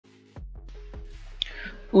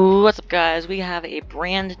Ooh, what's up guys? We have a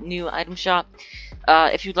brand new item shop.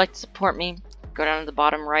 If you'd like to support me, go down to the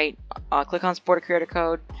bottom right, click on support a creator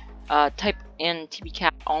code, type in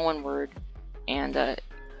TBCAP all one word, and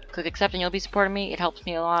click accept and you'll be supporting me. It helps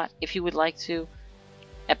me a lot. If you would like to,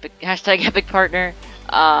 hashtag epic partner.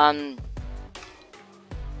 But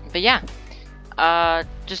yeah,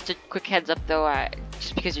 just a quick heads up though,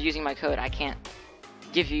 just because you're using my code, I can't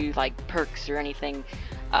give you like perks or anything.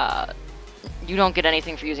 You don't get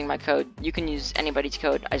anything for using my code. You can use anybody's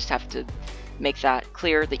code. I just have to make that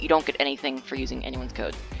clear that you don't get anything for using anyone's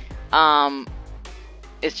code.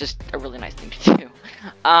 It's just a really nice thing to do.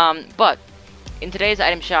 But in today's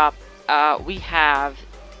item shop, we have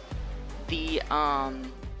the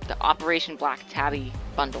Operation Black Tabby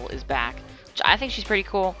bundle is back, which I think she's pretty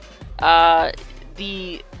cool.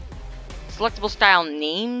 The selectable style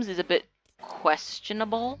names is a bit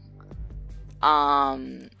questionable.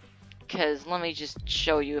 Because let me just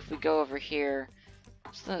show you. If we go over here,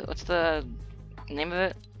 what's the name of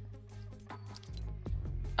it?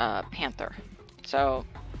 Panther. So,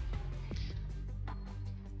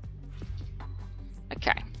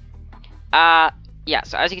 okay. Yeah.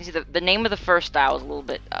 So as you can see, the name of the first style is a little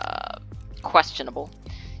bit questionable,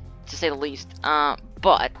 to say the least.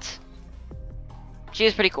 But she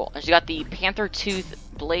is pretty cool, and she got the Panther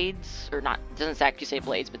Tooth blades, or not? It doesn't actually say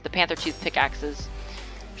blades, but the Panther Tooth pickaxes.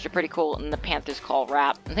 Which are pretty cool, and the Panther's Call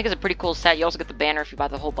wrap. I think it's a pretty cool set. You also get the banner if you buy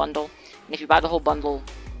the whole bundle, and if you buy the whole bundle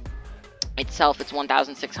itself, it's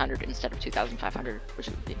 1,600 instead of 2,500, which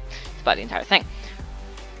would be to buy the entire thing.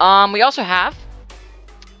 We also have,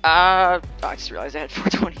 I just realized I had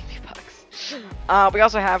 420 V-Bucks. We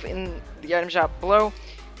also have in the item shop below,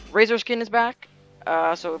 Razor Skin is back,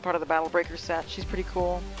 so part of the Battle Breaker set. She's pretty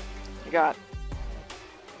cool. You got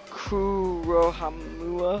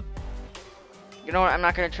Kurohamua. You know what, I'm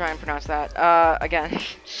not going to try and pronounce that. Again,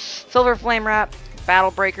 Silver Flame Wrap, Battle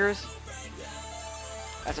Breakers.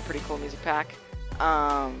 That's a pretty cool music pack.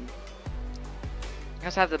 I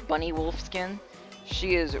also have the Bunny Wolf skin.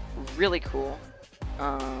 She is really cool.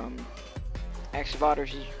 I actually bought her.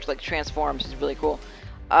 She's like transforms. She's really cool.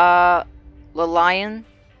 The Lion.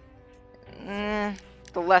 The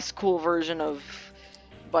less cool version of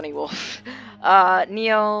Bunny Wolf.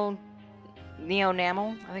 Neo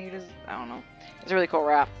Enamel, I think it is. I don't know. It's a really cool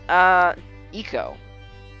wrap. Eco.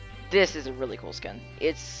 This is a really cool skin.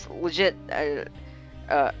 It's legit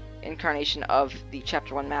incarnation of the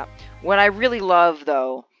Chapter 1 map. What I really love,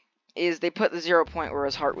 though, is they put the 0 point where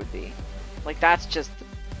his heart would be. Like, that's just the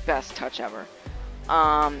best touch ever.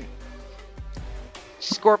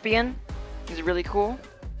 Scorpion is really cool.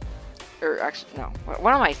 Or, actually, no.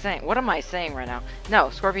 What am I saying? What am I saying right now? No,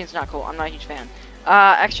 Scorpion's not cool. I'm not a huge fan.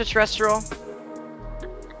 Extraterrestrial.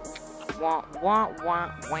 No.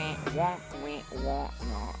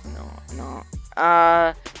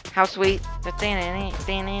 How sweet. It's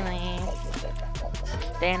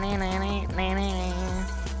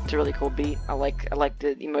a really cool beat. I like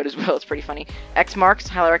the emote as well. It's pretty funny. X Marks,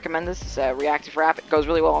 highly recommend this. It's a reactive wrap. It goes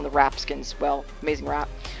really well on the wrap skins as well. Amazing wrap.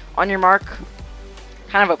 On Your Mark,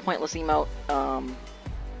 kind of a pointless emote.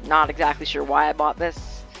 Not exactly sure why I bought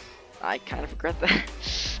this. I kind of regret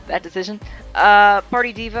that decision.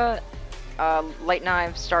 Party Diva, Light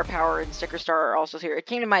Knife, Star Power, and Sticker Star are also here. It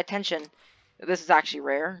came to my attention that this is actually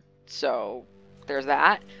rare, so there's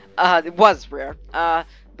that. It was rare, but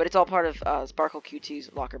it's all part of Sparkle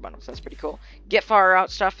QT's locker bundle, so that's pretty cool. Get Far Out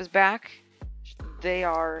stuff is back. They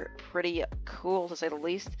are pretty cool, to say the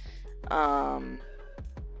least.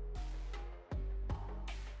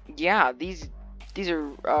 Yeah, these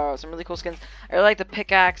are some really cool skins. I really like the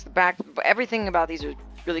pickaxe, the back, everything about these are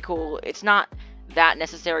really cool. It's not that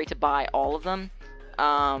necessary to buy all of them.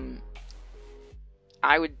 I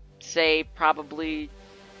would say probably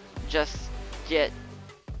just get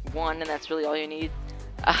one, and that's really all you need.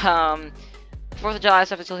 4th of July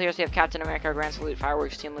stuff is still here, so you have Captain America, Grand Salute,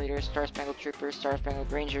 Fireworks Team Leader, Star Spangled Trooper, Star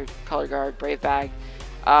Spangled Ranger, Color Guard, Brave Bag,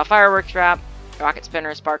 Fireworks Wrap, Rocket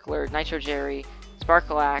Spinner, Sparkler, Nitro Jerry,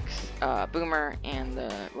 Sparkle Axe, Boomer, and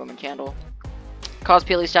the Roman Candle. Cause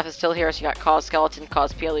Peely stuff is still here, so you got Cause Skeleton,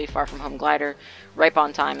 Cause Peely, Far From Home Glider, Ripe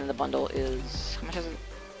on Time, and the bundle is, how much is it?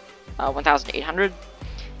 1,800.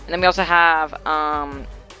 And then we also have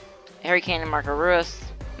Harry Kane and Marco Ruiz.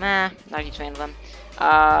 Not a huge fan of them.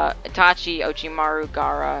 Itachi, Ochimaru,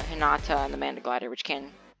 Gara, Hinata, and the Manda Glider,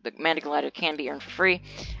 the Manda Glider can be earned for free,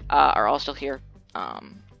 are all still here.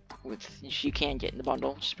 Which you can get in the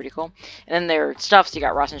bundle, which is pretty cool. And then their stuff, so you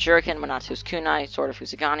got Rasen Shuriken, Monato's Kunai, Sword of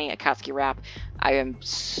Fusagani, Akatsuki Wrap. I am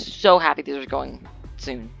so happy these are going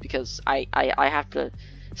soon, because I have to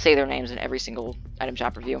say their names in every single item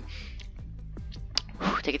shop review.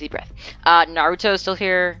 Take a deep breath. Naruto is still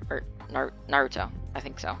here, or Naruto, I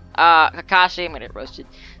think so. Kakashi, I'm gonna get roasted.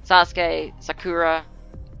 Sasuke, Sakura,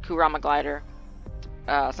 Kurama Glider,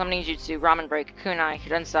 Summoning Jutsu, Ramen Break, Kunai,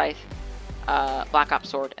 Hidden Scythe, Black Ops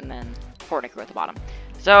Sword, and then Fortnite at the bottom.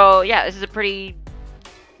 So yeah, this is a pretty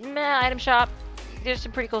meh item shop. There's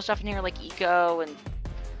some pretty cool stuff in here, like Eco and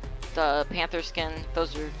the Panther skin.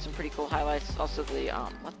 Those are some pretty cool highlights. Also the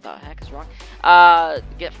what the heck is wrong?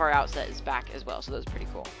 Get Far Out set is back as well, so those are pretty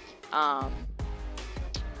cool.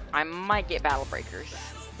 I might get Battle Breakers.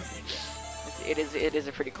 It is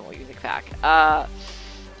a pretty cool music pack.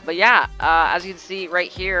 But yeah, as you can see right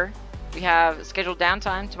here, we have scheduled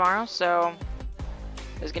downtime tomorrow, so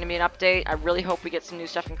there's gonna be an update. I really hope we get some new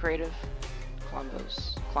stuff in creative.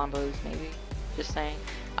 Clombos maybe. Just saying.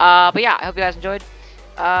 But yeah, I hope you guys enjoyed.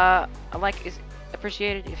 A like is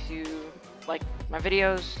appreciated if you like my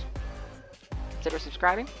videos. Consider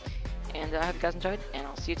subscribing, and I hope you guys enjoyed. And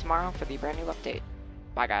I'll see you tomorrow for the brand new update.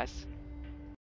 Bye, guys.